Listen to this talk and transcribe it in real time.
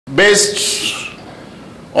Based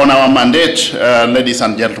on our mandate, ladies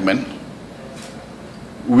and gentlemen,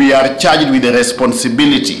 we are charged with the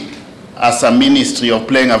responsibility as a ministry of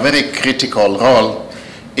playing a very critical role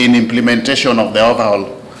in implementation of the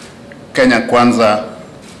overall Kenya Kwanza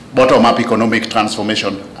bottom-up economic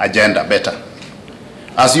transformation agenda better.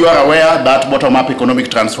 As you are aware, that bottom-up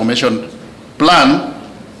economic transformation plan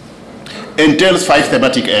entails 5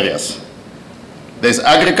 thematic areas. There's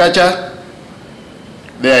agriculture,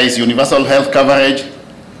 there is universal health coverage,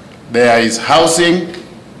 there is housing,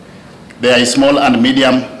 there is small and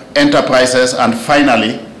medium enterprises, and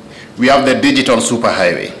finally, we have the digital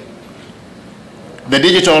superhighway. The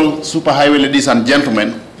digital superhighway, ladies and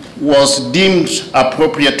gentlemen, was deemed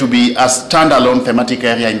appropriate to be a standalone thematic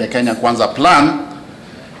area in the Kenya Kwanza plan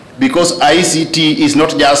because ICT is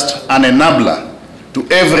not just an enabler to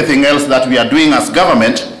everything else that we are doing as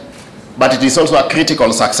government, but it is also a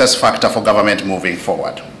critical success factor for government moving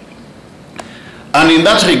forward. And in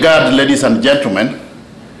that regard, ladies and gentlemen,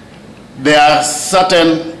 there are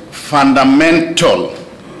certain fundamental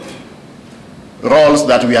roles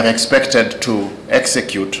that we are expected to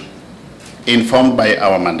execute informed by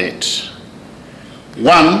our mandate.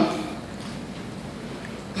 One,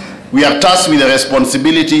 we are tasked with the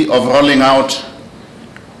responsibility of rolling out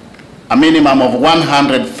a minimum of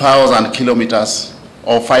 100,000 kilometers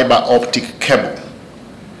of fiber optic cable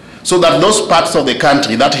so that those parts of the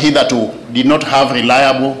country that hitherto did not have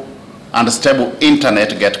reliable and stable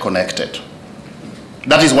internet get connected.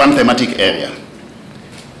 That is one thematic area.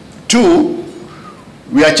 Two,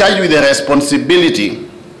 we are charged with the responsibility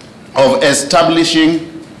of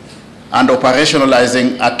establishing and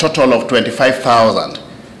operationalizing a total of 25,000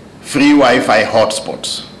 free Wi-Fi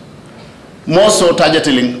hotspots, more so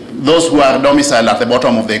targeting those who are domiciled at the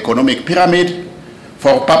bottom of the economic pyramid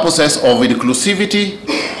for purposes of inclusivity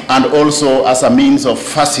and also as a means of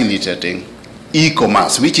facilitating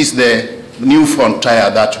e-commerce, which is the new frontier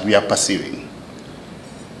that we are pursuing.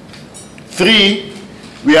 3,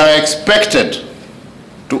 we are expected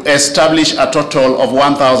to establish a total of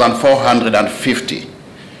 1,450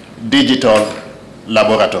 digital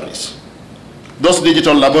laboratories. Those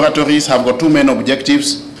digital laboratories have got 2 main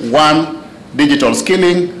objectives: 1, digital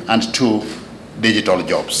skilling, and 2, digital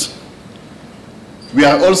jobs. We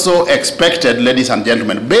are also expected, ladies and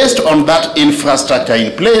gentlemen, based on that infrastructure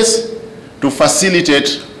in place, to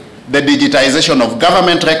facilitate the digitization of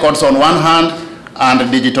government records on one hand and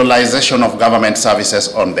digitalization of government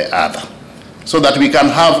services on the other, so that we can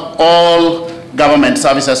have all government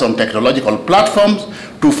services on technological platforms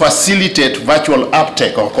to facilitate virtual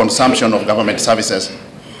uptake or consumption of government services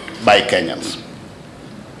by Kenyans.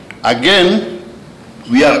 Again,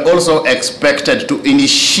 we are also expected to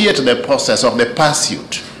initiate the process of the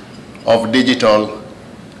pursuit of digital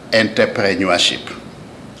entrepreneurship.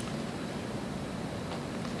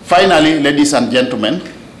 Finally, ladies and gentlemen,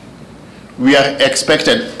 we are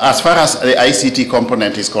expected, as far as the ICT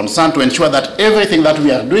component is concerned, to ensure that everything that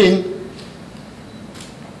we are doing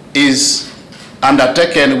is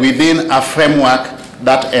undertaken within a framework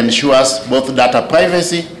that ensures both data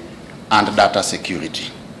privacy and data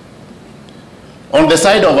security. On the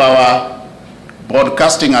side of our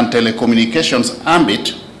broadcasting and telecommunications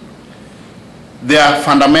ambit, there are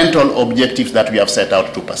fundamental objectives that we have set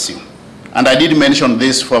out to pursue. And I did mention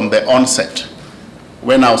this from the onset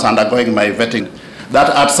when I was undergoing my vetting, that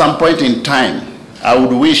at some point in time, I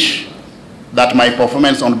would wish that my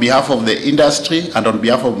performance on behalf of the industry and on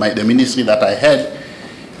behalf of the ministry that I had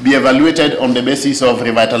be evaluated on the basis of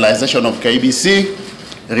revitalization of KBC,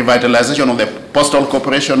 revitalization of the Postal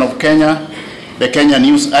Corporation of Kenya, the Kenya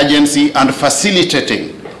News Agency, and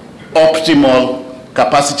facilitating optimal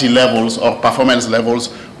capacity levels or performance levels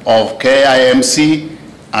of KIMC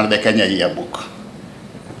and the Kenya Yearbook.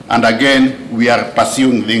 And again, we are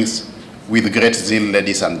pursuing things with great zeal,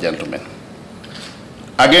 ladies and gentlemen.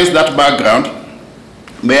 Against that background,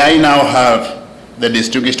 may I now have the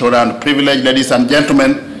distinguished honor and privilege, ladies and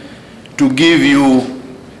gentlemen, to give you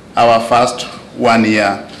our first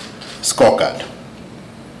one-year scorecard.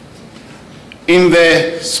 In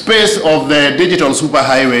the space of the digital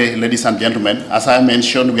superhighway, ladies and gentlemen, as I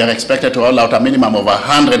mentioned, we are expected to roll out a minimum of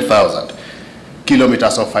 100,000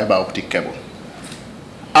 kilometers of fiber optic cable.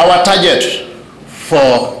 Our target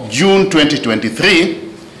for June 2023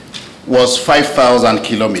 was 5,000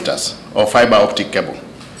 kilometers of fiber optic cable.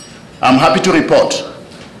 I'm happy to report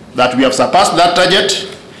that we have surpassed that target,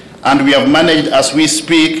 and we have managed, as we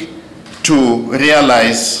speak, to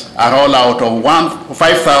realize a rollout of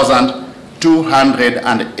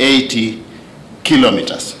 5,280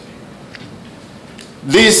 kilometers.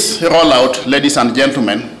 This rollout, ladies and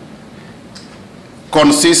gentlemen,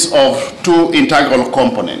 consists of two integral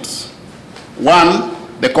components. One,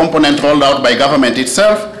 the component rolled out by government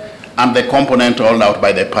itself, and the component rolled out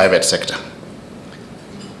by the private sector.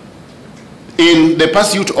 In the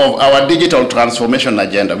pursuit of our digital transformation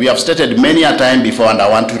agenda, we have stated many a time before, and I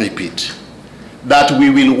want to repeat, that we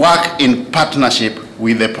will work in partnership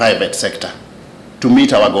with the private sector to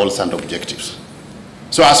meet our goals and objectives.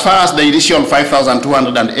 So as far as the initial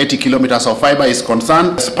 5,280 kilometers of fiber is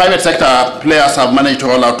concerned, private sector players have managed to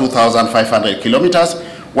roll out 2,500 kilometers,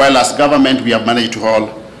 while as government we have managed to roll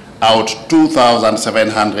out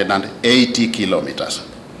 2,780 kilometers.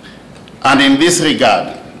 And in this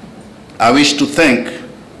regard, I wish to thank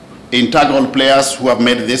integral players who have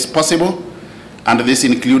made this possible, and this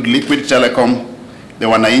include Liquid Telecom, the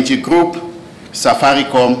Wananchi Group,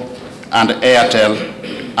 Safaricom, and Airtel,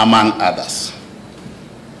 among others.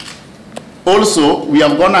 Also, we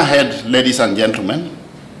have gone ahead, ladies and gentlemen,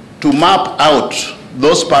 to map out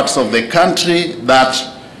those parts of the country that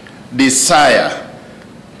desire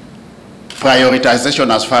prioritization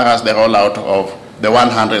as far as the rollout of the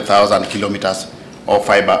 100,000 kilometers of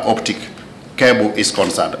fiber optic cable is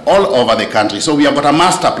concerned, all over the country. So we have got a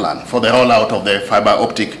master plan for the rollout of the fiber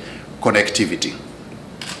optic connectivity.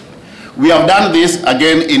 We have done this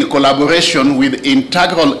again in collaboration with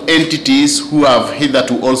integral entities who have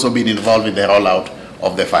hitherto also been involved in the rollout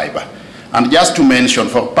of the fiber. And just to mention,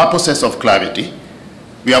 for purposes of clarity,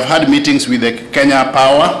 we have had meetings with the Kenya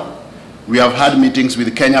Power, we have had meetings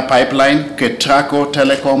with Kenya Pipeline, Ketraco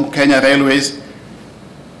Telecom, Kenya Railways,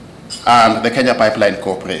 and the Kenya Pipeline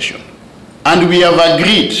Corporation. And we have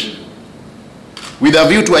agreed, with a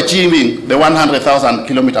view to achieving the 100,000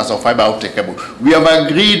 kilometers of fiber optic cable, we have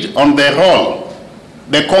agreed on the role,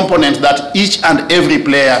 the component that each and every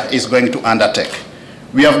player is going to undertake.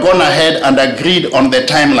 We have gone ahead and agreed on the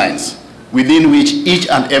timelines within which each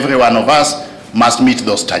and every one of us must meet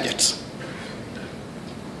those targets.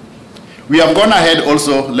 We have gone ahead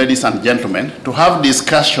also, ladies and gentlemen, to have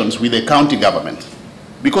discussions with the county government,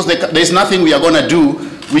 because there is nothing we are going to do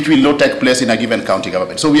which will not take place in a given county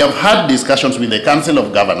government. So we have had discussions with the Council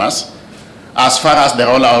of Governors as far as the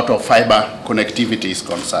rollout of fiber connectivity is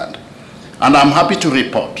concerned. And I'm happy to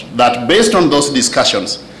report that based on those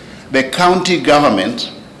discussions, the county government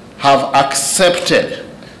have accepted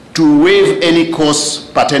to waive any costs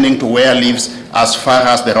pertaining to wear leaves as far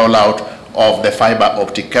as the rollout of the fiber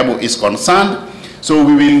optic cable is concerned. So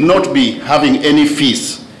we will not be having any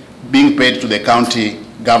fees being paid to the county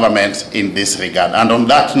governments in this regard. And on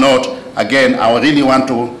that note, again, I really want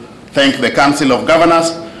to thank the Council of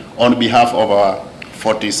Governors on behalf of our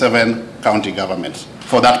 47 county governments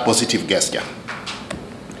for that positive gesture.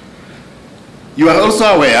 You are also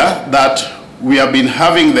aware that we have been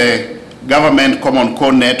having the Government Common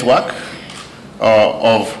Core Network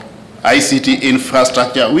of ICT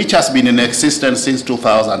infrastructure, which has been in existence since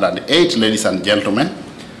 2008, ladies and gentlemen.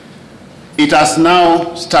 It has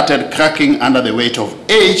now started cracking under the weight of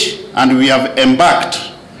age, and we have embarked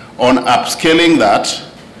on upscaling that,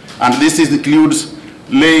 and this includes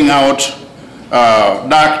laying out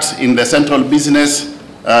ducts in the central business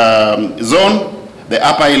zone, the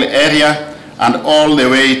Upper Hill area, and all the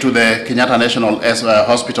way to the Kenyatta National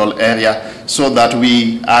Hospital area, so that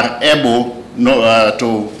we are able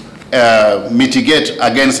to mitigate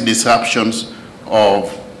against disruptions of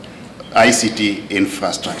ICT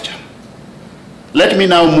infrastructure. Let me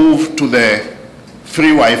now move to the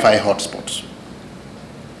free Wi-Fi hotspots.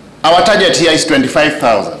 Our target here is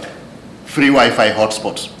 25,000 free Wi-Fi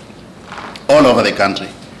hotspots all over the country.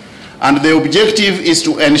 And the objective is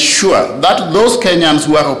to ensure that those Kenyans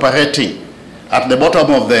who are operating at the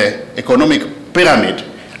bottom of the economic pyramid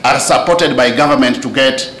are supported by government to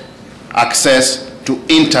get access to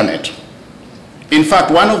internet. In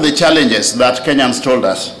fact, one of the challenges that Kenyans told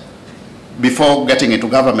us before getting into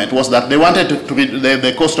government was that they wanted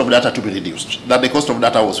the cost of data to be reduced, that the cost of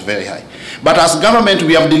data was very high. But as government,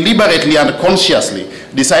 we have deliberately and consciously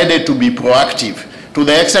decided to be proactive to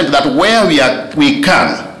the extent that where we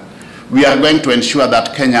can, we are going to ensure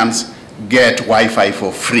that Kenyans get Wi-Fi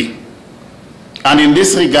for free. And in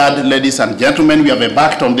this regard, ladies and gentlemen, we have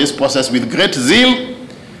embarked on this process with great zeal.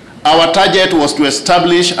 Our target was to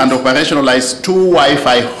establish and operationalize 2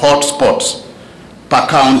 Wi-Fi hotspots per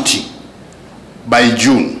county by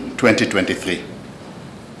June 2023.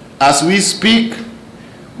 As we speak,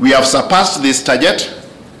 we have surpassed this target.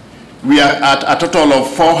 We are at a total of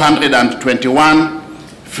 421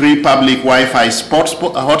 free public Wi-Fi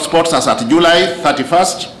hotspots as at July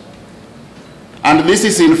 31st. And this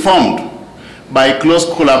is informed by close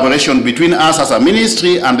collaboration between us as a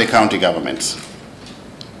ministry and the county governments.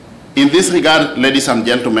 In this regard, ladies and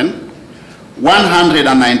gentlemen,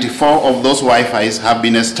 194 of those Wi-Fis have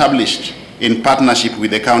been established in partnership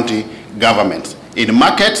with the county governments in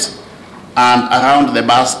markets and around the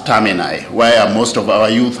bus termini, where most of our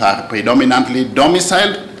youth are predominantly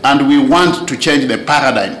domiciled, and we want to change the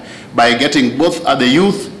paradigm by getting both the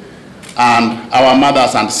youth and our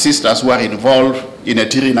mothers and sisters who are involved in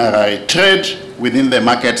itinerary trade within the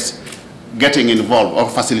markets getting involved or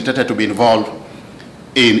facilitated to be involved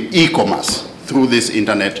in e-commerce through this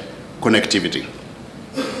internet connectivity.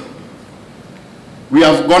 We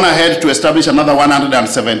have gone ahead to establish another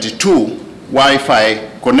 172 Wi-Fi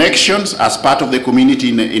connections as part of the community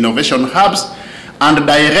innovation hubs, and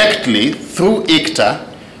directly through ICTA,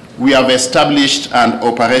 we have established and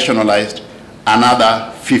operationalized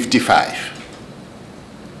another 55.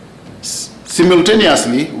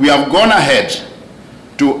 Simultaneously, we have gone ahead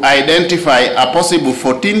to identify a possible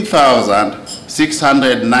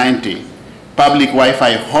 14,690 public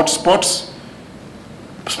Wi-Fi hotspots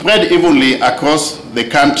spread evenly across the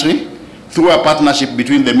country through a partnership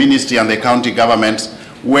between the ministry and the county governments,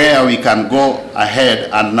 where we can go ahead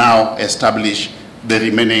and now establish the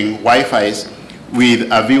remaining Wi-Fis with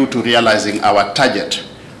a view to realizing our target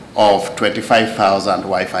of 25,000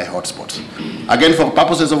 Wi-Fi hotspots. Again, for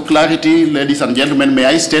purposes of clarity, ladies and gentlemen, may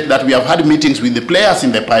I state that we have had meetings with the players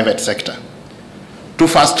in the private sector to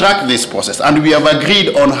fast-track this process, and we have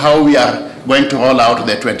agreed on how we are going to roll out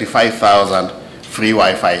the 25,000 free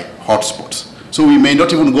Wi-Fi hotspots. So we may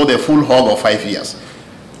not even go the full hog of 5 years.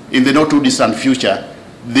 In the not too distant future,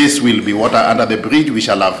 this will be water under the bridge. We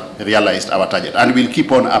shall have realized our target, and we'll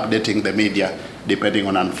keep on updating the media depending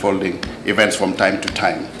on unfolding events from time to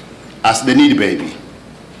time as the need may be.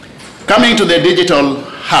 Coming to the digital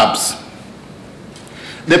hubs.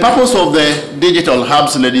 The purpose of the digital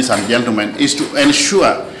hubs, ladies and gentlemen, is to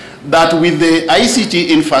ensure that with the ICT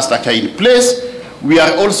infrastructure in place, we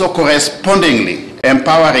are also correspondingly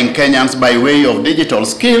empowering Kenyans by way of digital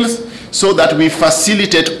skills so that we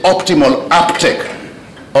facilitate optimal uptake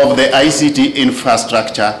of the ICT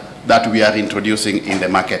infrastructure that we are introducing in the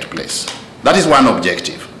marketplace. That is one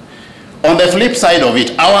objective. On the flip side of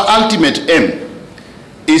it, our ultimate aim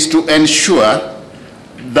is to ensure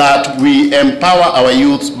that we empower our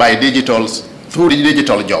youth by through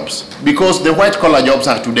digital jobs, because the white-collar jobs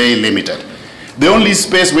are today limited. The only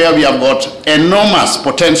space where we have got enormous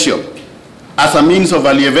potential as a means of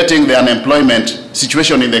alleviating the unemployment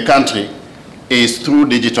situation in the country is through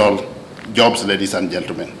digital jobs, ladies and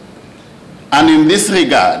gentlemen. And in this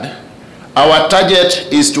regard, our target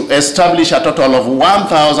is to establish a total of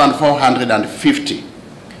 1,450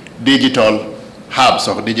 digital hubs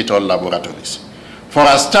or digital laboratories. For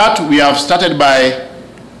a start, we have started by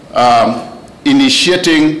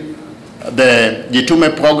initiating the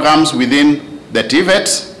Jitume programs within the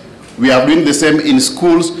TVETs. We are doing the same in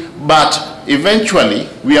schools, but eventually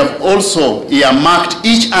we have also earmarked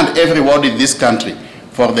each and every ward in this country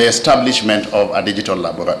for the establishment of a digital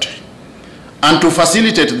laboratory. And to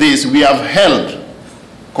facilitate this, we have held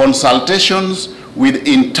consultations with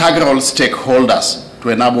integral stakeholders to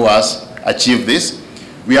enable us achieve this.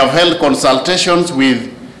 We have held consultations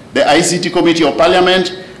with the ICT Committee of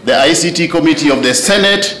Parliament, the ICT Committee of the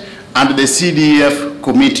Senate, and the CDF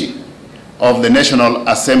Committee of the National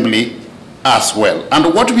Assembly as well.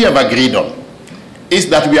 And what we have agreed on is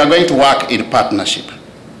that we are going to work in partnership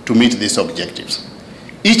to meet these objectives.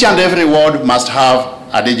 Each and every ward must have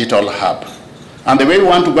a digital hub. And the way we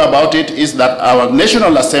want to go about it is that our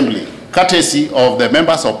National Assembly, courtesy of the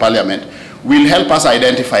members of Parliament, will help us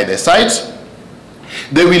identify the sites.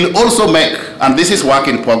 They will also make, and this is work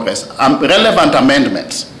in progress, relevant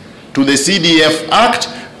amendments to the CDF Act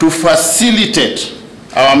to facilitate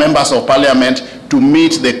our members of Parliament to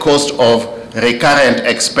meet the cost of recurrent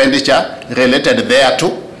expenditure related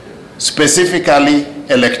thereto, specifically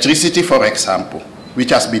electricity, for example, which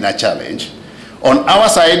has been a challenge. On our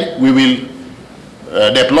side, we will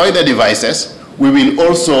deploy the devices. We will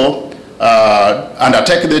also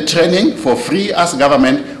undertake the training for free as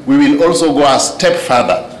government. We will also go a step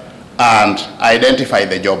further and identify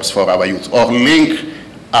the jobs for our youth, or link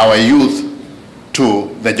our youth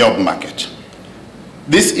to the job market.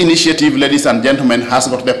 This initiative, ladies and gentlemen, has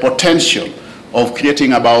got the potential of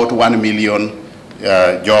creating about 1 million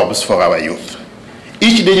jobs for our youth.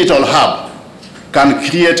 Each digital hub can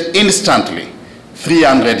create instantly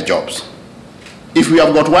 300 jobs. If we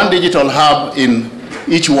have got one digital hub in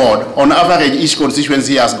each ward, on average, each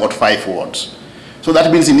constituency has got 5 wards. So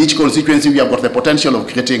that means in each constituency, we have got the potential of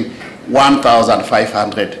creating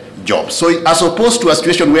 1,500 jobs. So as opposed to a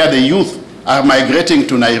situation where the youth are migrating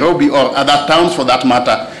to Nairobi or other towns for that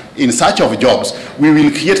matter in search of jobs, we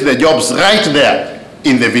will create the jobs right there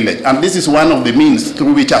in the village. And this is one of the means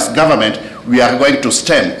through which, as government, we are going to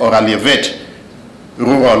stem or alleviate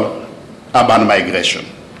rural-urban migration.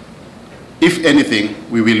 If anything,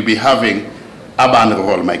 we will be having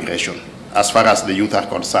urban-rural migration as far as the youth are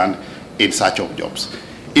concerned in search of jobs.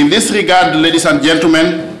 In this regard, ladies and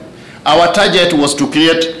gentlemen, our target was to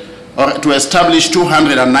create or to establish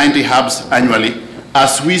 290 hubs annually.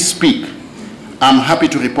 As we speak, I'm happy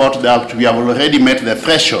to report that we have already met the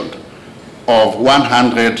threshold of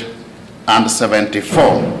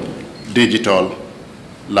 174 digital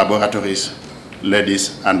laboratories,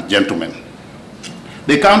 ladies and gentlemen.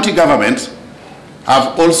 The county governments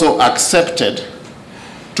have also accepted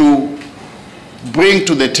to bring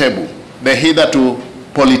to the table the hitherto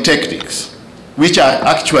polytechnics, which are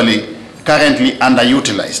actually currently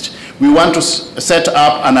underutilized. We want to set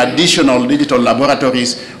up an additional digital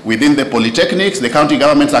laboratories within the polytechnics. The county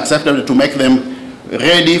governments accepted to make them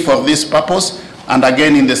ready for this purpose. And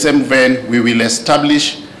again, in the same vein, we will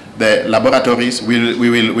establish the laboratories, we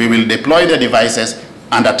will deploy the devices,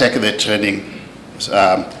 undertake the training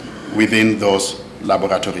within those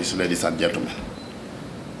laboratories, ladies and gentlemen.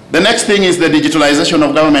 The next thing is the digitalization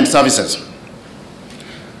of government services.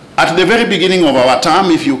 At the very beginning of our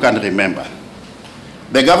term, if you can remember,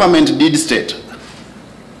 the government did state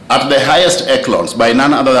at the highest echelons by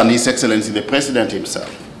none other than His Excellency the President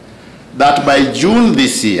himself, that by June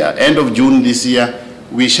this year, end of June this year,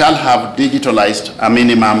 we shall have digitalized a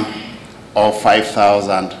minimum of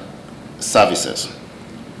 5,000 services.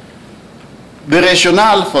 The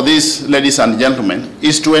rationale for this, ladies and gentlemen,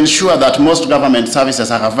 is to ensure that most government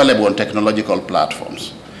services are available on technological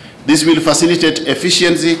platforms. This will facilitate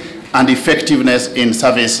efficiency and effectiveness in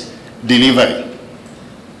service delivery.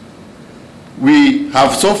 We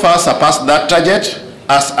have so far surpassed that target,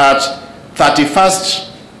 as at 31st,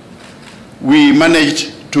 we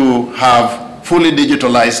managed to have fully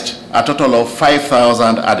digitalized a total of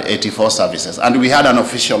 5,084 services. And we had an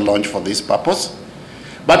official launch for this purpose.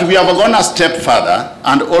 But we have gone a step further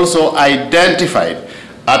and also identified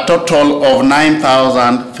a total of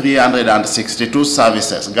 9,362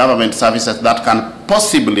 services, government services, that can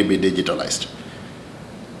possibly be digitalized.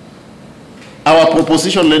 Our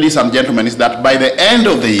proposition, ladies and gentlemen, is that by the end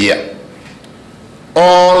of the year,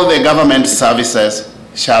 all the government services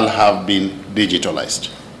shall have been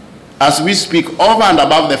digitalized. As we speak, over and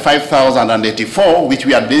above the 5,084, which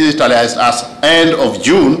we have digitalized as end of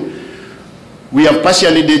June, we have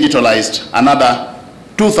partially digitalized another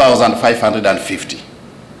 2,550.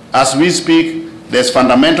 As we speak, there's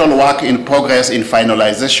fundamental work in progress in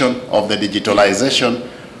finalization of the digitalization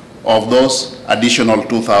of those additional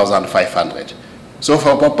 2,500. So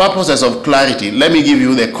for purposes of clarity, let me give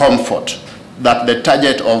you the comfort that the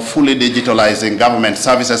target of fully digitalizing government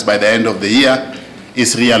services by the end of the year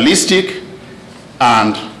is realistic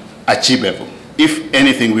and achievable. If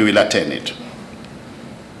anything, we will attain it.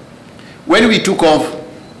 When we took over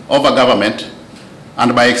government,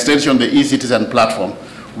 and by extension the e-citizen platform,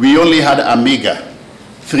 we only had a meager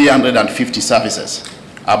 350 services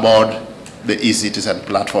aboard the e-citizen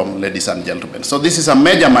platform, ladies and gentlemen. So this is a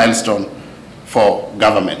major milestone for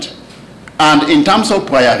government. And in terms of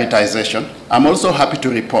prioritization, I'm also happy to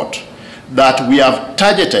report that we have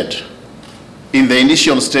targeted in the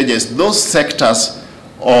initial stages those sectors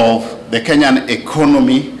of the Kenyan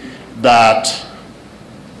economy that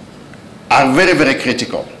are very, very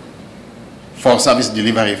critical for service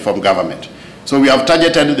delivery from government. So we have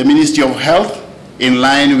targeted the Ministry of Health in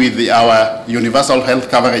line with our universal health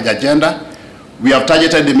coverage agenda. We have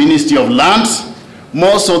targeted the Ministry of Lands,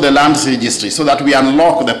 more so the lands registry, so that we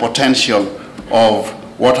unlock the potential of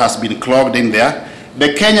what has been clogged in there.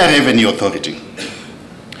 The Kenya Revenue Authority.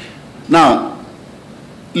 Now,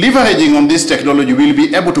 leveraging on this technology, we'll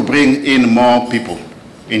be able to bring in more people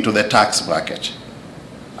into the tax bracket.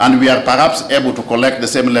 And we are perhaps able to collect the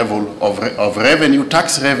same level of revenue,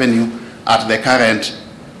 tax revenue, at the current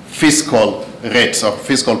fiscal rates of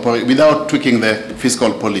fiscal, without tweaking the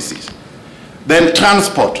fiscal policies. Then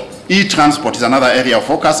transport, e-transport is another area of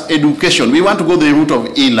focus. Education, we want to go the route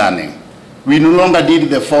of e-learning. We no longer need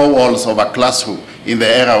the four walls of a classroom in the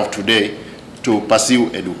era of today to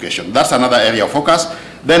pursue education. That's another area of focus.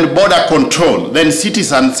 Then border control, then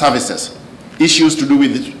citizen services, issues to do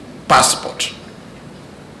with passport.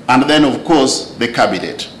 And then, of course, the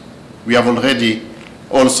cabinet. We have already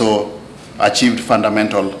also achieved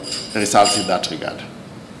fundamental results in that regard.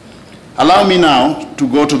 Allow me now to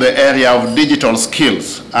go to the area of digital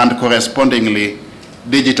skills and correspondingly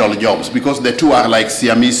digital jobs, because the two are like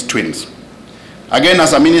Siamese twins. Again,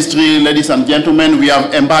 as a ministry, ladies and gentlemen, we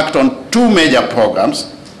have embarked on two major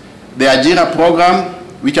programs. The Ajira program,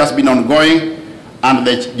 which has been ongoing, and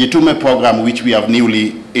the Jitume program, which we have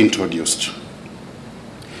newly introduced.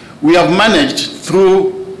 We have managed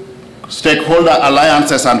through stakeholder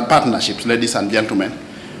alliances and partnerships, ladies and gentlemen,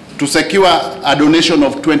 to secure a donation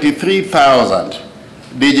of 23,000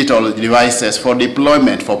 digital devices for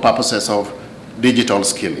deployment for purposes of digital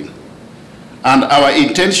skilling. And our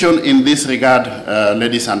intention in this regard,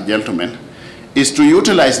 ladies and gentlemen, is to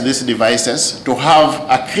utilize these devices to have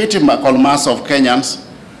a critical mass of Kenyans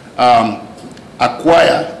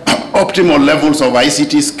acquire optimal levels of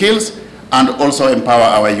ICT skills and also empower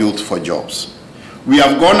our youth for jobs. We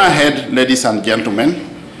have gone ahead, ladies and gentlemen,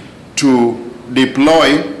 to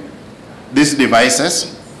deploy these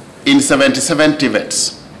devices in 77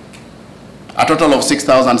 TVETs, a total of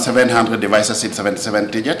 6,700 devices in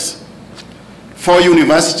 77 TVETs, 4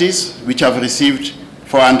 universities which have received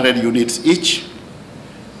 400 units each,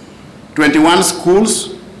 21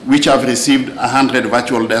 schools which have received 100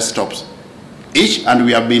 virtual desktops each, and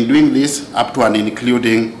we have been doing this up to and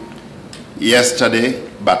including yesterday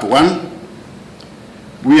but one.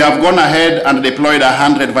 We have gone ahead and deployed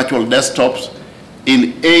 100 virtual desktops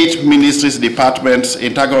in 8 ministries, departments,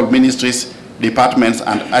 integral ministries, departments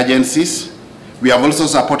and agencies. We have also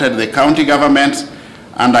supported the county governments,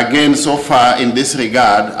 and again, so far in this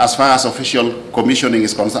regard, as far as official commissioning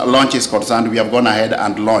is concerned, launch is concerned, we have gone ahead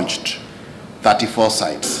and launched 34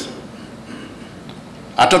 sites.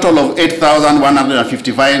 A total of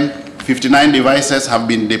 8,159 devices have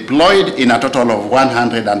been deployed in a total of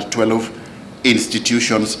 112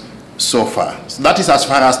 institutions so far. So that is as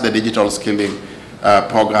far as the digital skilling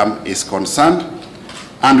program is concerned.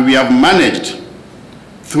 And we have managed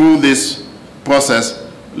through this process,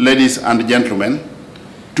 ladies and gentlemen,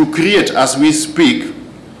 to create, as we speak,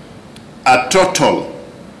 a total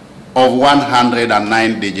of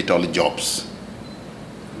 109 digital jobs.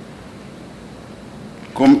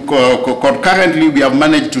 Concurrently, we have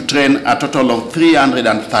managed to train a total of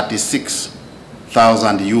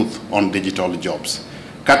 336,000 youth on digital jobs,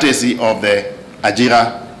 courtesy of the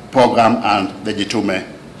Ajira program and the Jitume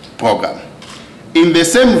program. In the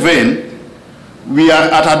same vein, we are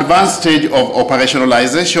at advanced stage of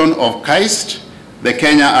operationalization of KAIST, the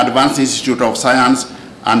Kenya Advanced Institute of Science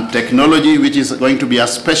and Technology, which is going to be a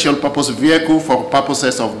special purpose vehicle for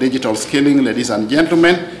purposes of digital skilling, ladies and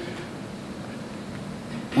gentlemen.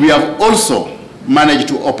 We have also managed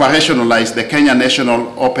to operationalize the Kenya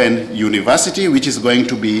National Open University, which is going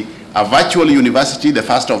to be a virtual university, the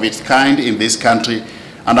first of its kind in this country.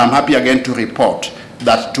 And I'm happy again to report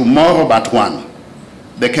that tomorrow but one,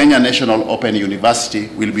 the Kenya National Open University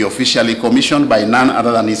will be officially commissioned by none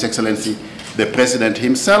other than His Excellency, the President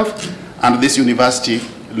himself. And this university,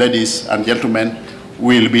 ladies and gentlemen,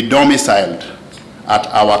 will be domiciled at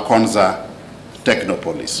our Konza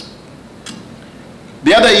Technopolis.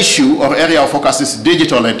 The other issue or area of focus is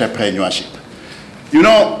digital entrepreneurship. You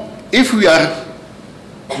know, if we are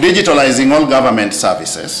digitalizing all government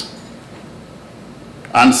services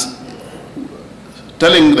and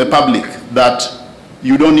telling the public that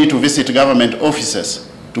you don't need to visit government offices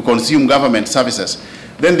to consume government services,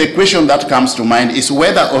 then the question that comes to mind is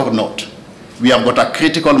whether or not we have got a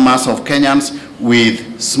critical mass of Kenyans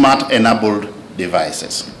with smart-enabled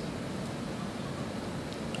devices.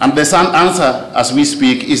 And the answer, as we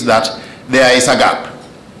speak, is that there is a gap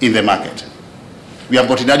in the market. We have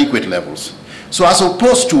got inadequate levels. So as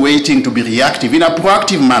opposed to waiting to be reactive in a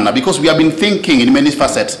proactive manner, because we have been thinking in many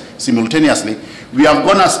facets simultaneously, we have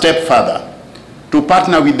gone a step further to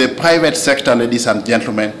partner with the private sector, ladies and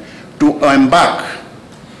gentlemen, to embark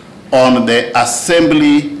on the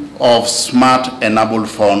assembly of smart-enabled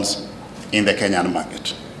phones in the Kenyan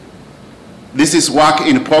market. This is work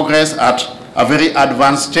in progress at a very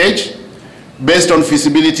advanced stage. Based on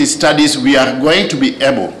feasibility studies, we are going to be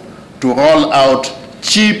able to roll out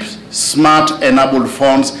cheap, smart-enabled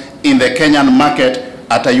phones in the Kenyan market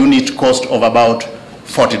at a unit cost of about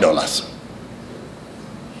 $40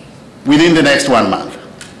 within the next 1 month.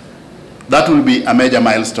 That will be a major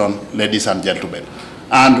milestone, ladies and gentlemen.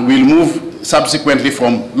 And we'll move subsequently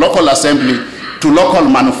from local assembly to local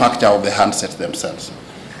manufacture of the handsets themselves.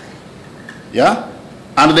 Yeah?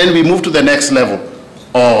 And then we move to the next level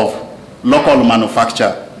of local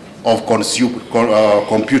manufacture of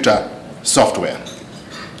computer software.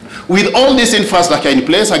 With all this infrastructure in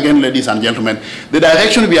place, again, ladies and gentlemen, the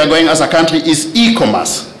direction we are going as a country is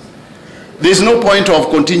e-commerce. There is no point of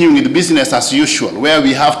continuing with business as usual, where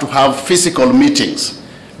we have to have physical meetings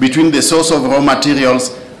between the source of raw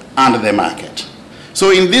materials and the market.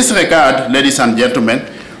 So in this regard, ladies and gentlemen,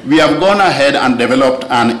 we have gone ahead and developed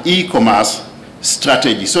an e-commerce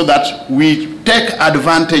strategy so that we take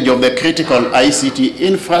advantage of the critical ICT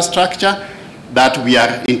infrastructure that we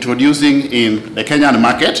are introducing in the Kenyan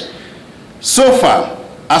market. So far,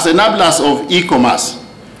 as enablers of e-commerce,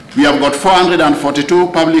 we have got 442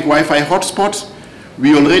 public Wi-Fi hotspots.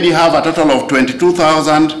 We already have a total of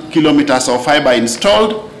 22,000 kilometers of fiber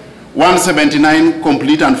installed, 179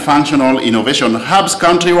 complete and functional innovation hubs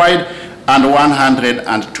countrywide, and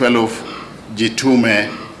 112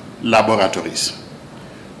 Jitume laboratories.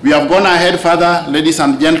 We have gone ahead further, ladies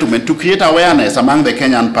and gentlemen, to create awareness among the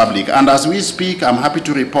Kenyan public. And as we speak, I'm happy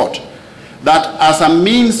to report that as a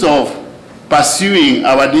means of pursuing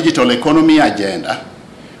our digital economy agenda,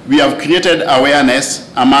 we have created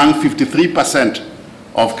awareness among 53%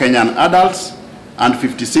 of Kenyan adults and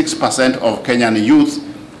 56% of Kenyan youth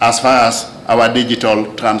as far as our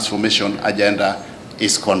digital transformation agenda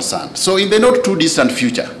is concerned. So in the not too distant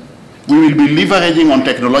future, we will be leveraging on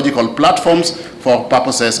technological platforms for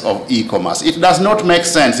purposes of e-commerce. It does not make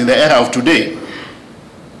sense in the era of today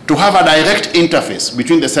to have a direct interface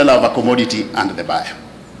between the seller of a commodity and the buyer.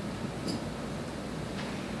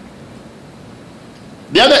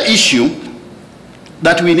 The other issue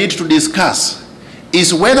that we need to discuss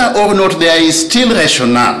is whether or not there is still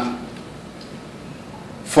rationale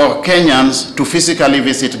for Kenyans to physically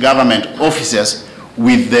visit government offices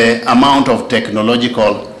with the amount of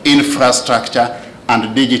technological infrastructure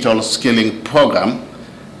and digital skilling program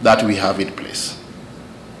that we have in place.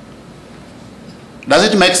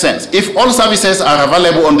 Does it make sense? If all services are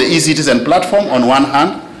available on the eCitizen platform on one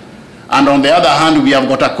hand, and on the other hand, we have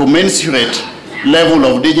got a commensurate level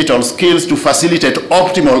of digital skills to facilitate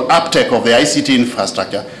optimal uptake of the ICT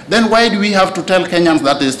infrastructure, then why do we have to tell Kenyans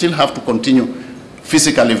that they still have to continue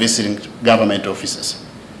physically visiting government offices?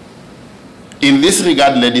 In this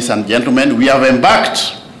regard, ladies and gentlemen, we have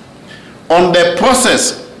embarked on the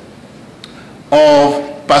process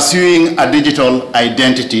of pursuing a digital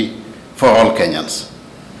identity for all Kenyans.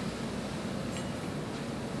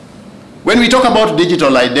 When we talk about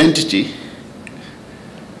digital identity,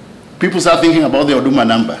 people start thinking about the Huduma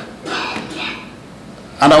number.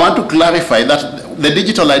 And I want to clarify that the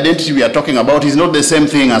digital identity we are talking about is not the same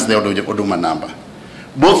thing as the Huduma number,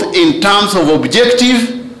 both in terms of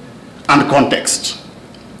objective and context.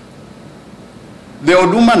 The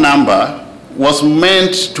Huduma number was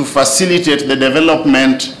meant to facilitate the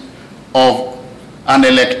development of an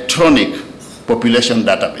electronic population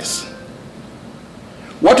database.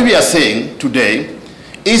 What we are saying today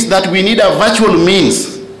is that we need a virtual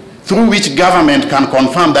means through which government can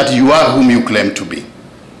confirm that you are whom you claim to be.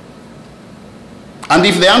 And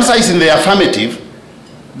if the answer is in the affirmative,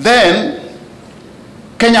 then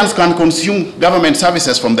Kenyans can consume government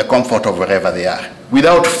services from the comfort of wherever they are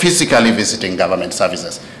without physically visiting government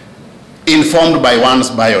services, informed by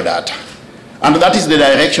one's biodata. And that is the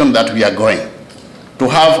direction that we are going, to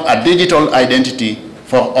have a digital identity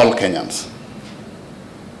for all Kenyans.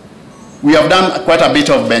 We have done quite a bit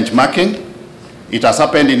of benchmarking. It has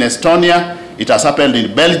happened in Estonia, it has happened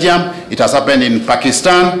in Belgium, it has happened in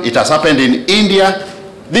Pakistan, it has happened in India.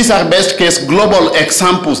 These are best case global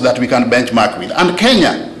examples that we can benchmark with. And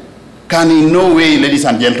Kenya can in no way, ladies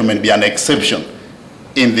and gentlemen, be an exception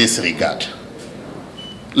in this regard.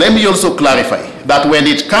 Let me also clarify that when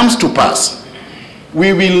it comes to pass,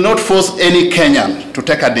 we will not force any Kenyan to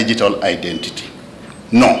take a digital identity.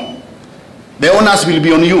 No. The onus will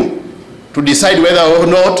be on you to decide whether or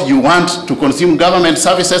not you want to consume government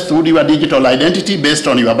services through your digital identity based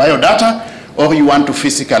on your biodata, or you want to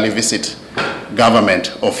physically visit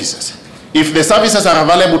government offices. If the services are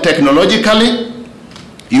available technologically,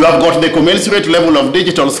 you have got the commensurate level of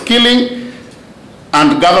digital skilling,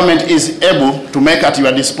 and government is able to make at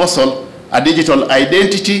your disposal a digital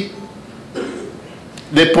identity,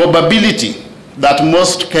 the probability that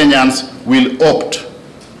most Kenyans will opt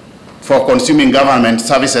for consuming government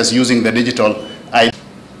services using the digital ID.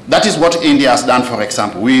 That is what India has done, for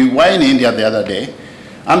example. We were in India the other day,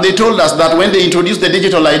 and they told us that when they introduced the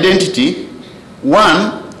digital identity,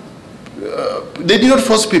 they did not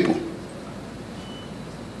force people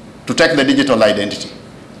to take the digital identity.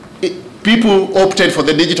 People opted for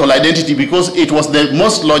the digital identity because it was the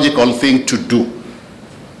most logical thing to do.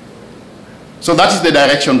 So that is the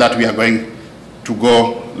direction that we are going to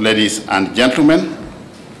go, ladies and gentlemen.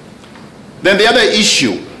 Then the other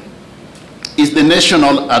issue is the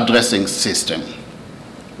national addressing system,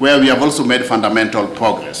 where we have also made fundamental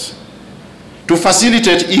progress. To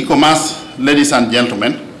facilitate e-commerce, ladies and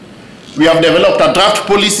gentlemen, we have developed a draft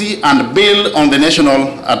policy and bill on the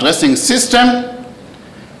national addressing system.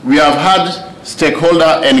 We have had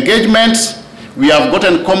stakeholder engagements. We have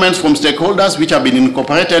gotten comments from stakeholders which have been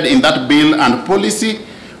incorporated in that bill and policy.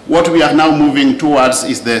 What we are now moving towards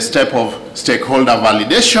is the step of stakeholder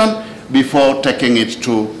validation, before taking it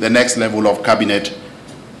to the next level of cabinet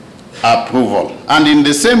approval. And in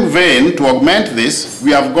the same vein, to augment this,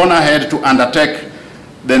 we have gone ahead to undertake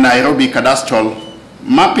the Nairobi cadastral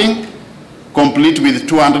mapping, complete with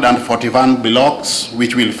 241 blocks,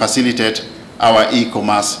 which will facilitate our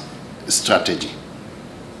e-commerce strategy.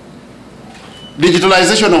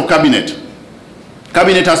 Digitalization of cabinet.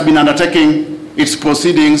 Cabinet has been undertaking its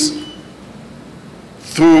proceedings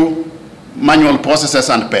through manual processes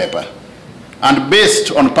and paper. And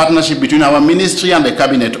based on partnership between our ministry and the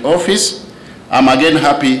cabinet office, I'm again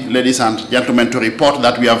happy, ladies and gentlemen, to report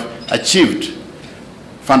that we have achieved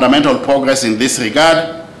fundamental progress in this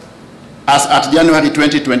regard. As at January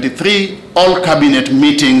 2023, all cabinet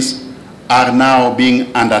meetings are now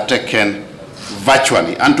being undertaken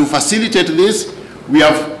virtually. And to facilitate this, we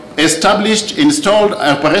have established, installed,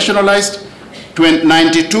 operationalized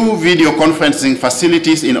 92 video conferencing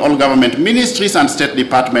facilities in all government ministries and state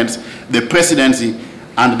departments, the presidency,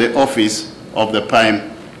 and the office of the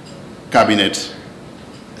Prime Cabinet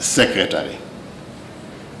Secretary.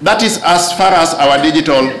 That is as far as our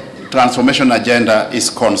digital transformation agenda is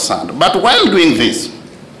concerned. But while doing this,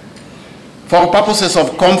 for purposes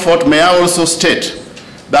of comfort, may I also state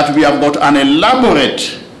that we have got an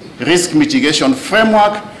elaborate risk mitigation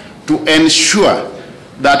framework to ensure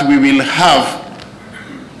that we will have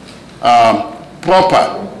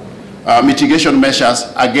proper mitigation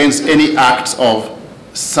measures against any acts of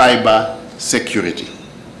cyber security.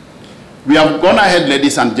 We have gone ahead,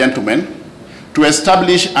 ladies and gentlemen, to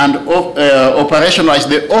establish and operationalize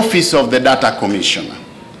the Office of the Data Commissioner.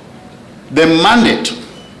 The mandate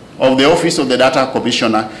of the Office of the Data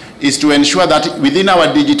Commissioner is to ensure that within our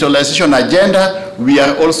digitalization agenda, we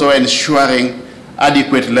are also ensuring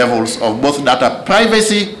adequate levels of both data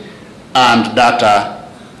privacy and data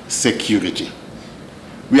security.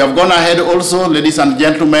 We have gone ahead also, ladies and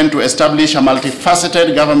gentlemen, to establish a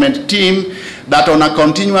multifaceted government team that on a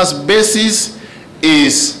continuous basis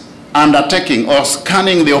is undertaking or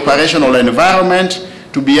scanning the operational environment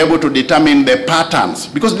to be able to determine the patterns,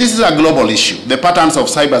 because this is a global issue, the patterns of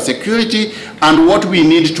cybersecurity and what we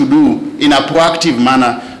need to do in a proactive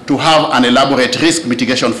manner to have an elaborate risk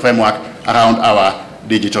mitigation framework around our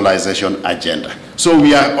digitalization agenda. So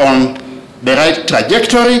we are on the right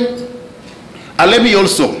trajectory. And let me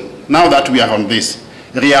also, now that we are on this,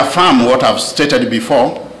 reaffirm what I've stated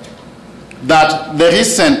before, that the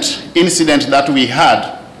recent incident that we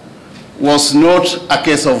had was not a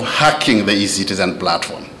case of hacking the eCitizen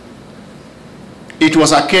platform. It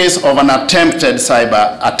was a case of an attempted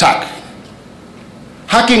cyber attack.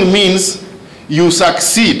 Hacking means you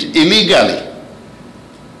succeed illegally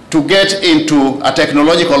to get into a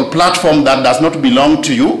technological platform that does not belong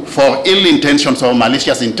to you for ill intentions or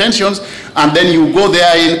malicious intentions, and then you go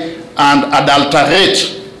therein and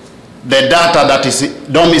adulterate the data that is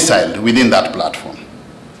domiciled within that platform.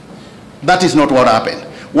 That is not what happened.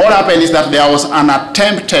 What happened is that there was an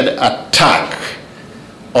attempted attack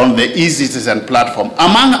on the eCitizen platform,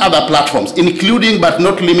 among other platforms, including but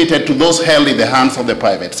not limited to those held in the hands of the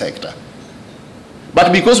private sector.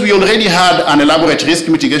 But because we already had an elaborate risk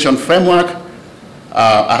mitigation framework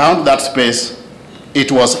around that space, it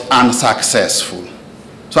was unsuccessful.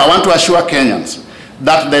 So I want to assure Kenyans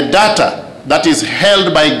that the data that is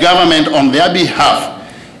held by government on their behalf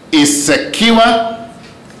is secure.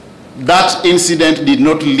 That incident did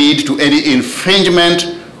not lead to any infringement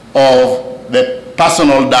of the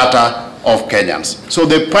personal data of Kenyans. So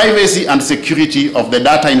the privacy and security of the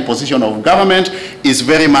data in possession of government is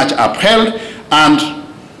very much upheld. And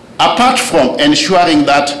apart from ensuring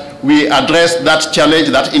that we address that challenge,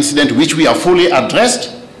 that incident, which we have fully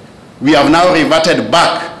addressed, we have now reverted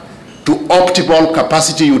back to optimal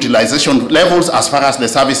capacity utilization levels as far as the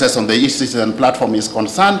services on the eCitizen platform is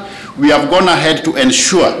concerned. We have gone ahead to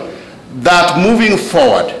ensure that moving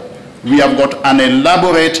forward, we have got an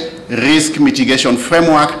elaborate risk mitigation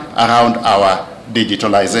framework around our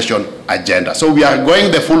digitalization agenda. So we are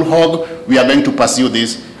going the full hog. We are going to pursue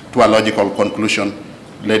this to a logical conclusion,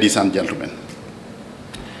 ladies and gentlemen.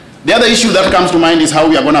 The other issue that comes to mind is how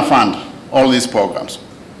we are going to fund all these programs.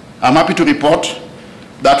 I'm happy to report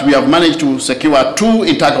that we have managed to secure two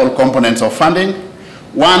integral components of funding,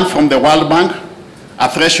 one from the World Bank, a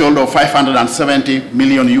threshold of $570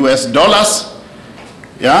 million US,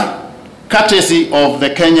 yeah, courtesy of the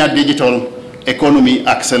Kenya Digital Economy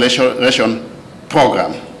Acceleration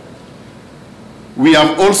Program. We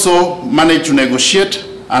have also managed to negotiate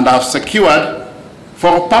and have secured,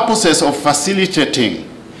 for purposes of facilitating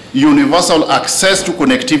universal access to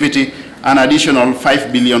connectivity, an additional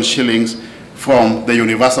 5 billion shillings from the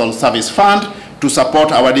Universal Service Fund to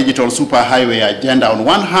support our digital superhighway agenda on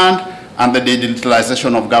one hand, and the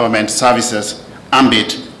digitalization of government services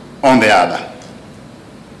ambit on the other.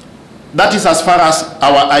 That is as far as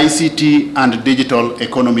our ICT and digital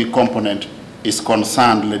economy component is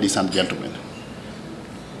concerned, ladies and gentlemen.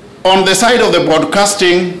 On the side of the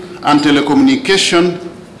broadcasting and telecommunication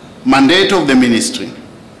mandate of the ministry,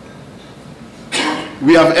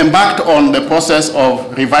 we have embarked on the process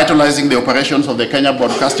of revitalizing the operations of the Kenya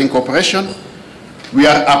Broadcasting Corporation. We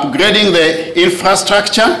are upgrading the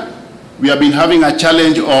infrastructure. We have been having a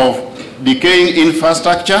challenge of decaying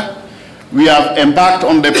infrastructure. We have embarked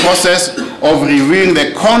on the process of reviewing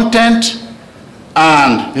the content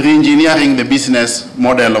and re-engineering the business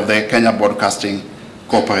model of the Kenya Broadcasting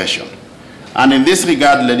Corporation. And in this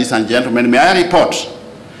regard, ladies and gentlemen, may I report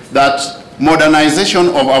that modernization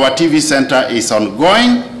of our TV center is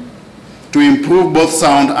ongoing to improve both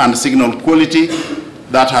sound and signal quality.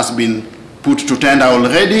 That has been put to tender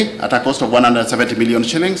already at a cost of 170 million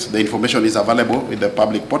shillings. The information is available with the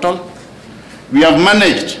public portal. We have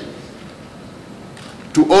managed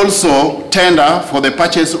to also tender for the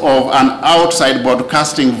purchase of an outside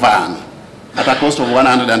broadcasting van at a cost of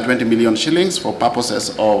 120 million shillings for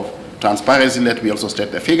purposes of transparency. Let me also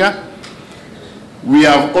state the figure. We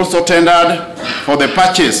have also tendered for the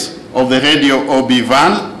purchase of the radio OB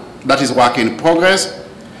van. That is work in progress.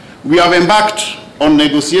 We have embarked on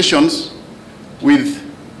negotiations with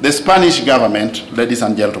the Spanish government, ladies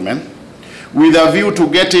and gentlemen, with a view to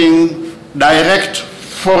getting direct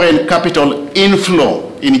foreign capital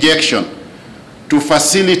inflow injection to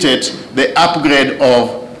facilitate the upgrade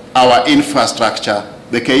of our infrastructure,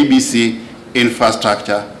 the KBC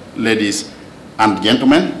infrastructure, ladies and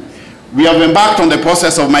gentlemen. We have embarked on the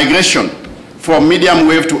process of migration from medium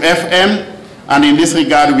wave to FM, and in this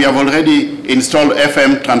regard, we have already installed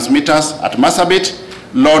FM transmitters at Marsabit,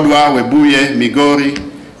 Lodwar, Webuye, Migori,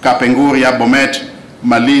 Kapenguria, Bomet,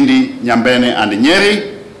 Malindi, Nyambene, and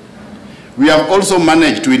Nyeri. We have also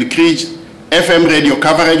managed to increase FM radio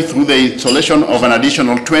coverage through the installation of an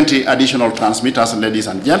additional 20 additional transmitters, ladies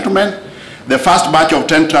and gentlemen. The first batch of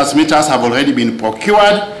 10 transmitters have already been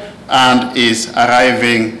procured and is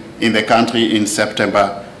arriving in the country in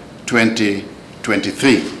September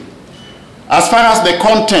 2023. As far as the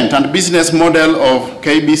content and business model of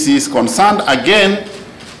KBC is concerned, again,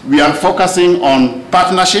 we are focusing on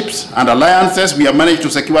partnerships and alliances. We have managed to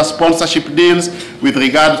secure sponsorship deals with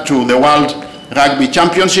regard to the World Rugby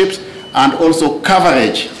Championships and also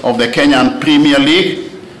coverage of the Kenyan Premier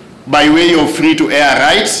League by way of free-to-air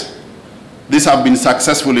rights. These have been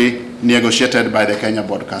successfully negotiated by the Kenya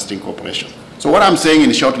Broadcasting Corporation. So what I'm saying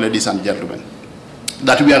in short, ladies and gentlemen,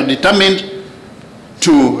 that we are determined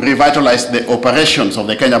to revitalize the operations of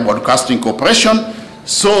the Kenya Broadcasting Corporation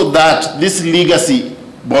so that this legacy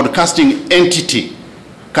broadcasting entity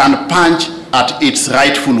can punch at its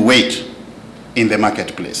rightful weight in the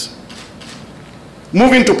marketplace.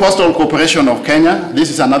 Moving to Postal Corporation of Kenya,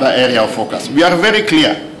 this is another area of focus. We are very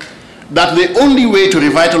clear that the only way to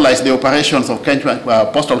revitalize the operations of Kenya,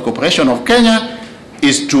 Postal Corporation of Kenya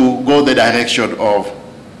is to go the direction of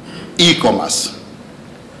e-commerce.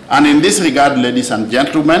 And in this regard, ladies and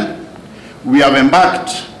gentlemen, we have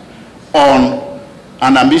embarked on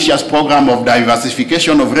an ambitious program of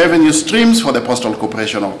diversification of revenue streams for the Postal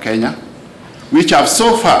Corporation of Kenya, which have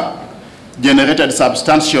so far generated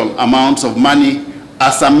substantial amounts of money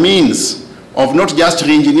as a means of not just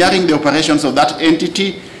re-engineering the operations of that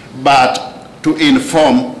entity, but to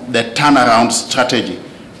inform the turnaround strategy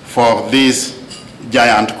for this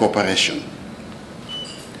giant corporation.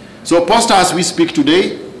 So Posta, as we speak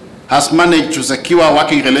today, has managed to secure a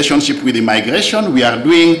working relationship with immigration. We are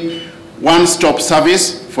doing one-stop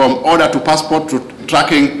service from order to passport to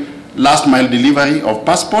tracking last mile delivery of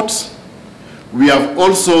passports. We have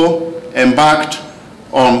also embarked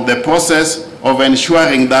on the process of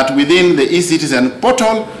ensuring that within the eCitizen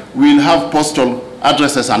portal, we'll have postal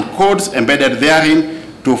addresses and codes embedded therein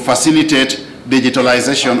to facilitate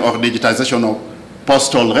digitalization of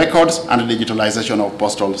postal records and digitalization of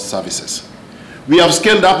postal services. We have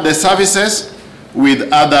scaled up the services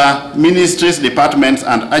with other ministries, departments,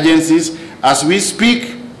 and agencies. As we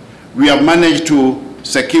speak, we have managed to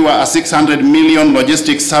secure a 600 million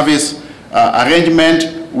logistics service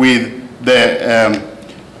arrangement with the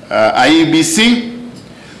IEBC.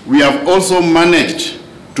 We have also managed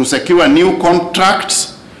to secure new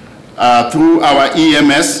contracts through our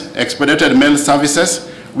EMS, Expedited Mail Services,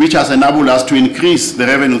 which has enabled us to increase the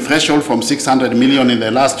revenue threshold from 600 million in the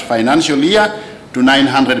last financial year to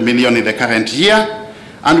 900 million in the current year.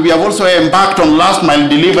 And we have also embarked on last mile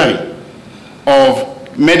delivery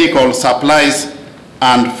of medical supplies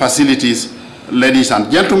and facilities, ladies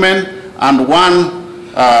and gentlemen. And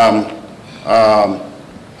one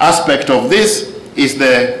aspect of this is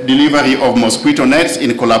the delivery of mosquito nets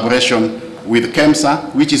in collaboration with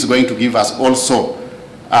KEMSA, which is going to give us also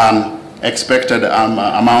an expected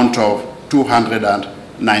amount of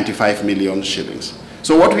 295 million shillings.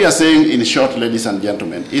 So what we are saying in short, ladies and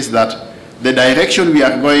gentlemen, is that the direction we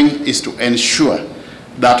are going is to ensure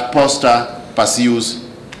that Posta pursues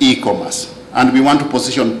e-commerce. And we want to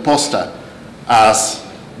position Posta as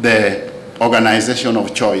the organization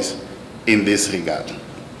of choice in this regard.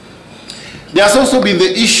 There has also been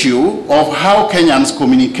the issue of how Kenyans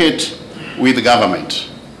communicate with government.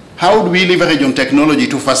 How do we leverage on technology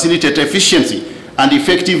to facilitate efficiency and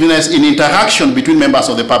effectiveness in interaction between members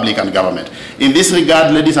of the public and government? In this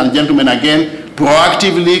regard, ladies and gentlemen, again,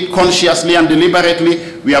 proactively, consciously, and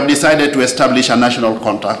deliberately, we have decided to establish a national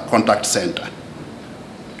contact center.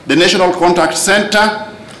 The National Contact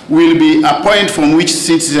Center will be a point from which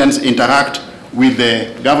citizens interact with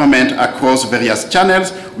the government across various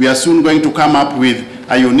channels. We are soon going to come up with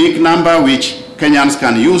a unique number which Kenyans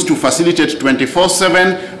can use to facilitate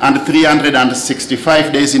 24/7 and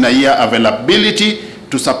 365 days in a year availability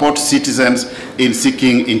to support citizens in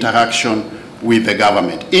seeking interaction with the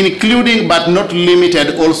government, including but not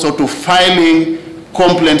limited also to filing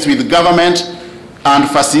complaints with government and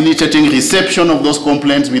facilitating reception of those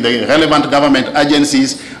complaints with the relevant government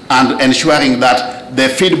agencies and ensuring that the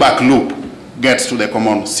feedback loop gets to the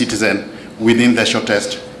common citizen within the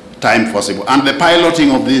shortest time possible. And the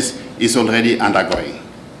piloting of this is already undergoing.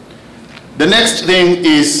 The next thing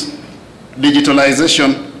is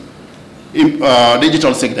digitalization,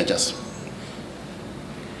 digital signatures.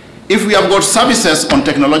 If we have got services on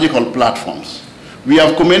technological platforms, we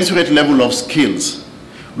have commensurate level of skills,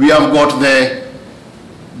 we have got the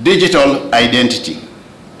digital identity.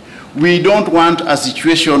 We don't want a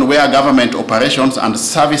situation where government operations and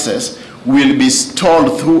services will be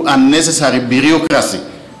stalled through unnecessary bureaucracy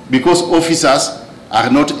because officers are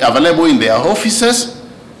not available in their offices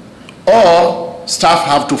or staff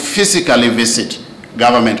have to physically visit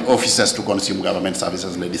government offices to consume government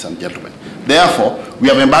services, ladies and gentlemen. Therefore, we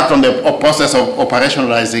have embarked on the process of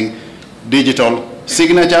operationalizing digital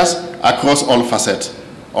signatures across all facets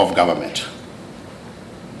of government.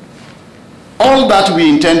 All that we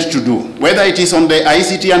intend to do, whether it is on the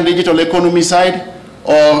ICT and digital economy side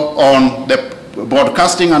or on the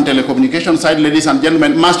broadcasting and telecommunication side, ladies and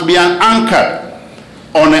gentlemen, must be an anchor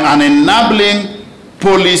on an enabling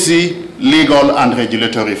policy, legal, and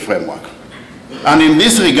regulatory framework. And in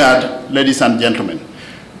this regard, ladies and gentlemen,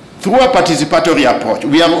 through a participatory approach,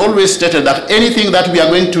 we have always stated that anything that we are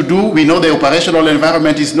going to do, we know the operational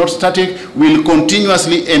environment is not static, we'll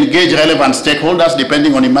continuously engage relevant stakeholders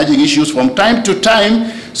depending on emerging issues from time to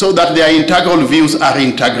time so that their integral views are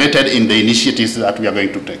integrated in the initiatives that we are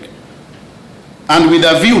going to take. And with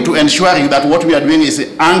a view to ensuring that what we are doing is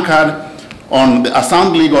anchored on a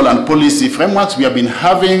sound legal and policy frameworks, we have been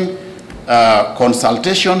having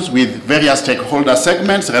consultations with various stakeholder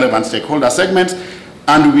segments, relevant stakeholder segments,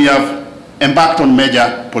 and we have embarked on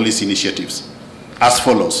major policy initiatives as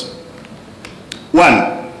follows.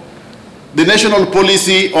 One, the national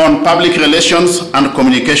policy on public relations and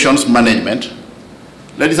communications management.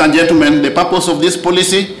 Ladies and gentlemen, the purpose of this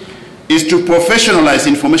policy is to professionalize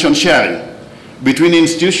information sharing between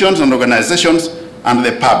institutions and organizations and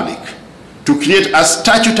the public, to create a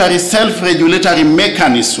statutory self-regulatory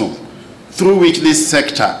mechanism through which this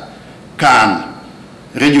sector can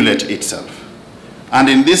regulate itself. And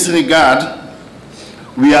in this regard,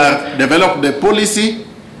 we have developed the policy,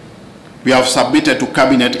 we have submitted to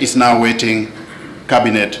Cabinet, is now waiting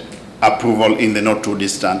Cabinet approval in the not too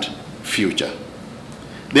distant future.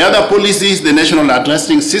 The other policy is the National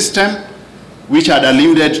Addressing System, which I had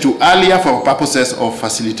alluded to earlier for purposes of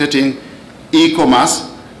facilitating e-commerce.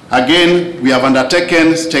 Again, we have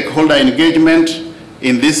undertaken stakeholder engagement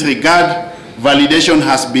in this regard. Validation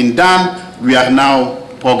has been done. We are now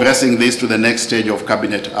progressing this to the next stage of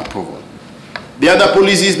Cabinet approval. The other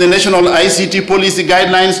policy is the National ICT Policy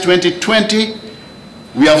Guidelines 2020.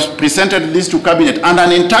 We have presented this to Cabinet, and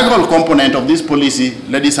an integral component of this policy,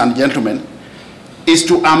 ladies and gentlemen, is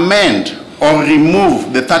to amend or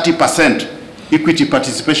remove the 30% equity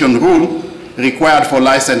participation rule required for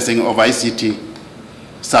licensing of ICT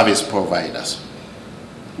service providers.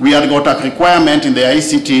 We have got a requirement in the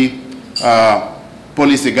ICT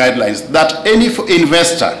policy guidelines that any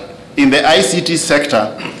investor in the ICT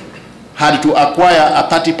sector had to acquire a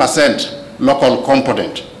 30% local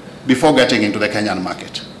component before getting into the Kenyan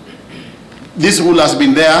market. This rule has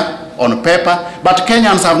been there on paper, but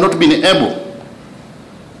Kenyans have not been able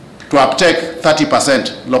to uptake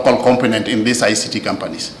 30% local component in these ICT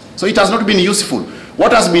companies. So it has not been useful.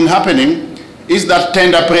 What has been happening is that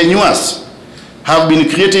tenderpreneurs have been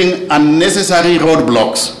creating unnecessary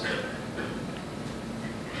roadblocks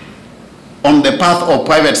on the path of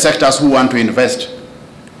private sectors who want to invest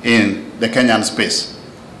in the Kenyan space.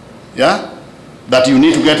 Yeah? That you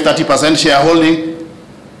need to get 30% shareholding.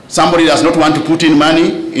 Somebody does not want to put in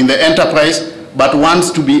money in the enterprise, but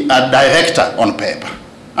wants to be a director on paper.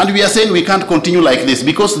 And we are saying we can't continue like this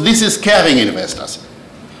because this is scaring investors.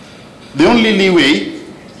 The only leeway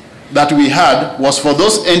that we had was for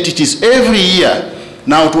those entities every year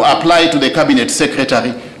now to apply to the cabinet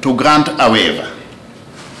secretary to grant a waiver.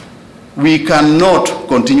 We cannot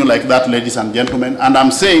continue like that, ladies and gentlemen, and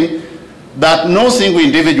I'm saying that no single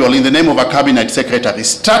individual in the name of a cabinet secretary,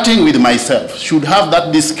 starting with myself, should have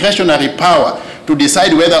that discretionary power to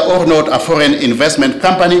decide whether or not a foreign investment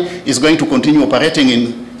company is going to continue operating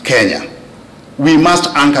in Kenya. We must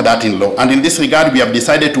anchor that in law, and in this regard we have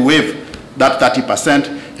decided to waive that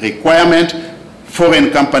 30% requirement. Foreign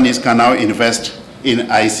companies can now invest in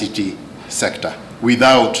ICT sector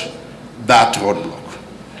without that roadblock.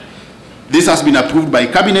 This has been approved by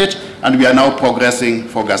cabinet and we are now progressing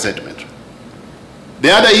for gazettement. The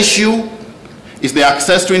other issue is the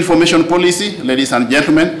access to information policy, ladies and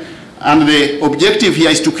gentlemen, and the objective here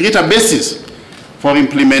is to create a basis for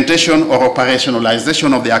implementation or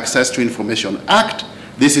operationalization of the Access to Information Act.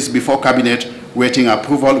 This is before cabinet waiting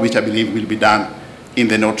approval, which I believe will be done in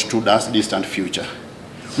the not too distant future.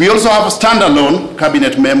 We also have standalone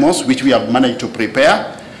cabinet memos which we have managed to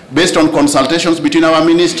prepare based on consultations between our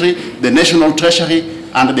ministry, the National Treasury,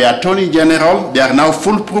 and the Attorney General. They are now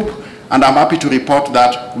foolproof, and I'm happy to report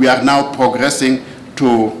that we are now progressing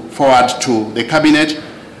to forward to the cabinet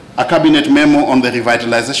a cabinet memo on the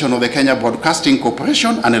revitalization of the Kenya Broadcasting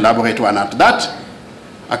Corporation, and elaborate one at that.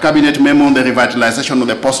 A cabinet memo on the revitalization of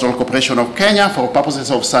the Postal Corporation of Kenya for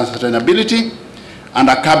purposes of sustainability, and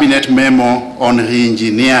a cabinet memo on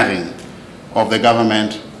re-engineering of the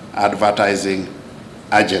government advertising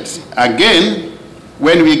agency. Again,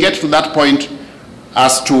 when we get to that point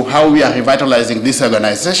as to how we are revitalizing these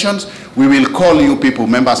organizations, we will call you people,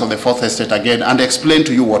 members of the Fourth Estate, again and explain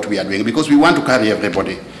to you what we are doing, because we want to carry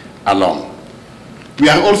everybody along. We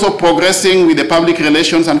are also progressing with the Public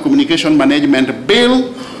Relations and Communication Management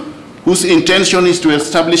Bill, whose intention is to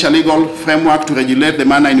establish a legal framework to regulate the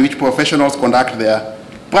manner in which professionals conduct their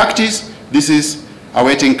practice. This is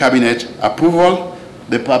awaiting cabinet approval.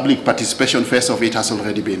 The public participation phase of it has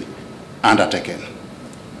already been undertaken.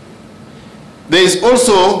 There is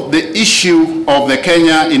also the issue of the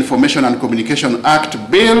Kenya Information and Communication Act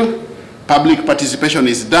bill. Public participation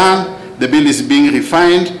is done. The bill is being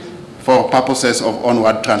refined for purposes of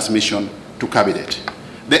onward transmission to cabinet.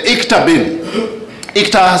 The ICTA bill.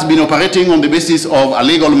 ICTA has been operating on the basis of a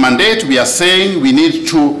legal mandate. We are saying we need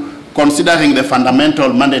to, considering the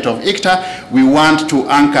fundamental mandate of ICTA, we want to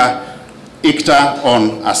anchor ICTA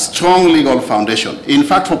on a strong legal foundation. In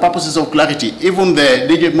fact, for purposes of clarity, even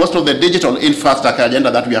most of the digital infrastructure agenda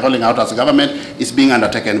that we are rolling out as a government is being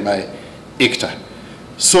undertaken by ICTA.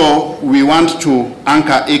 So we want to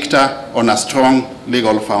anchor ICTA on a strong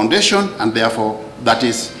legal foundation, and therefore that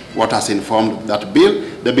is what has informed that bill.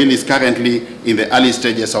 The bill is currently in the early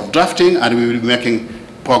stages of drafting, and we will be making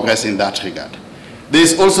progress in that regard. There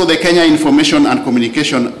is also the Kenya Information and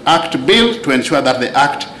Communication Act bill to ensure that the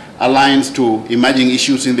act aligns to emerging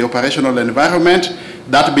issues in the operational environment.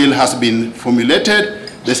 That bill has been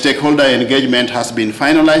formulated. The stakeholder engagement has been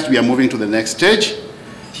finalized. We are moving to the next stage.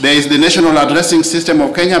 There is the National Addressing System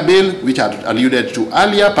of Kenya bill, which I alluded to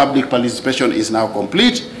earlier. Public participation is now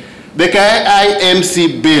complete. The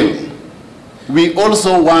KIMC bill, we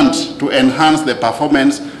also want to enhance the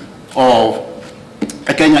performance of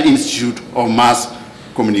a Kenya Institute of Mass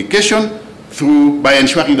Communication by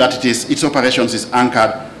ensuring that its operations is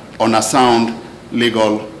anchored on a sound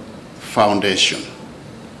legal foundation.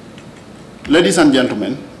 Ladies and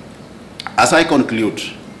gentlemen, as I conclude,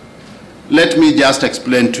 let me just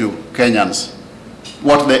explain to Kenyans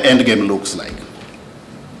what the end game looks like.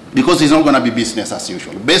 Because it's not going to be business as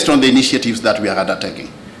usual, based on the initiatives that we are undertaking.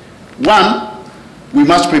 One, we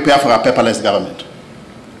must prepare for a paperless government.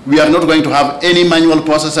 We are not going to have any manual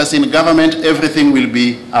processes in government. Everything will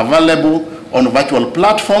be available on virtual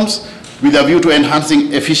platforms with a view to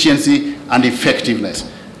enhancing efficiency and effectiveness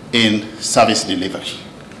in service delivery.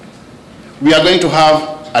 We are going to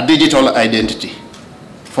have a digital identity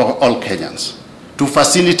for all Kenyans to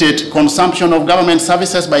facilitate consumption of government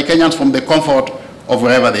services by Kenyans from the comfort of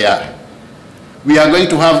wherever they are. We are going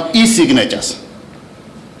to have e-signatures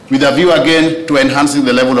with a view again to enhancing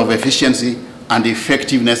the level of efficiency and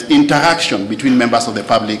effectiveness interaction between members of the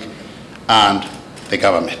public and the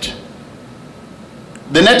government.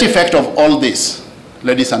 The net effect of all this,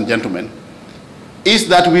 ladies and gentlemen, is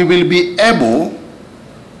that we will be able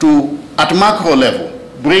to, at macro level,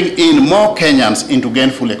 bring in more Kenyans into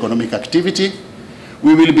gainful economic activity.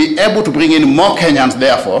 We will be able to bring in more Kenyans,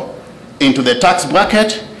 therefore, into the tax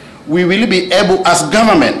bracket. We will be able, as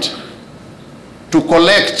government, to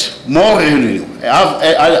collect more revenue,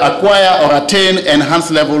 acquire or attain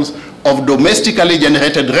enhanced levels of domestically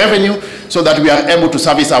generated revenue so that we are able to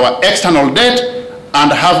service our external debt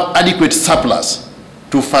and have adequate surplus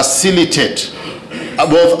to facilitate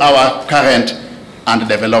both our current and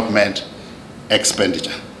development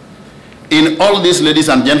expenditure. In all this, ladies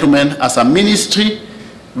and gentlemen, as a ministry,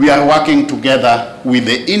 we are working together with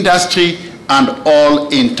the industry and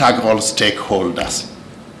all integral stakeholders.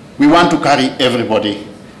 We want to carry everybody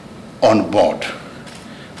on board.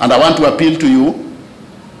 And I want to appeal to you,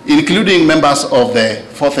 including members of the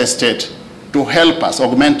Fourth Estate, to help us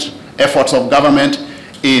augment efforts of government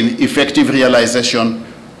in effective realization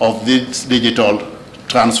of this digital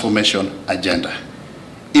transformation agenda.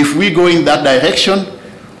 If we go in that direction,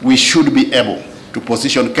 we should be able to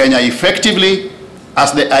position Kenya effectively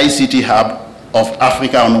as the ICT hub of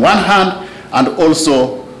Africa on one hand, and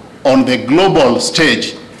also on the global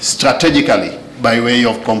stage strategically by way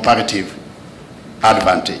of comparative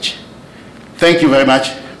advantage. Thank you very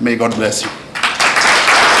much. May God bless you.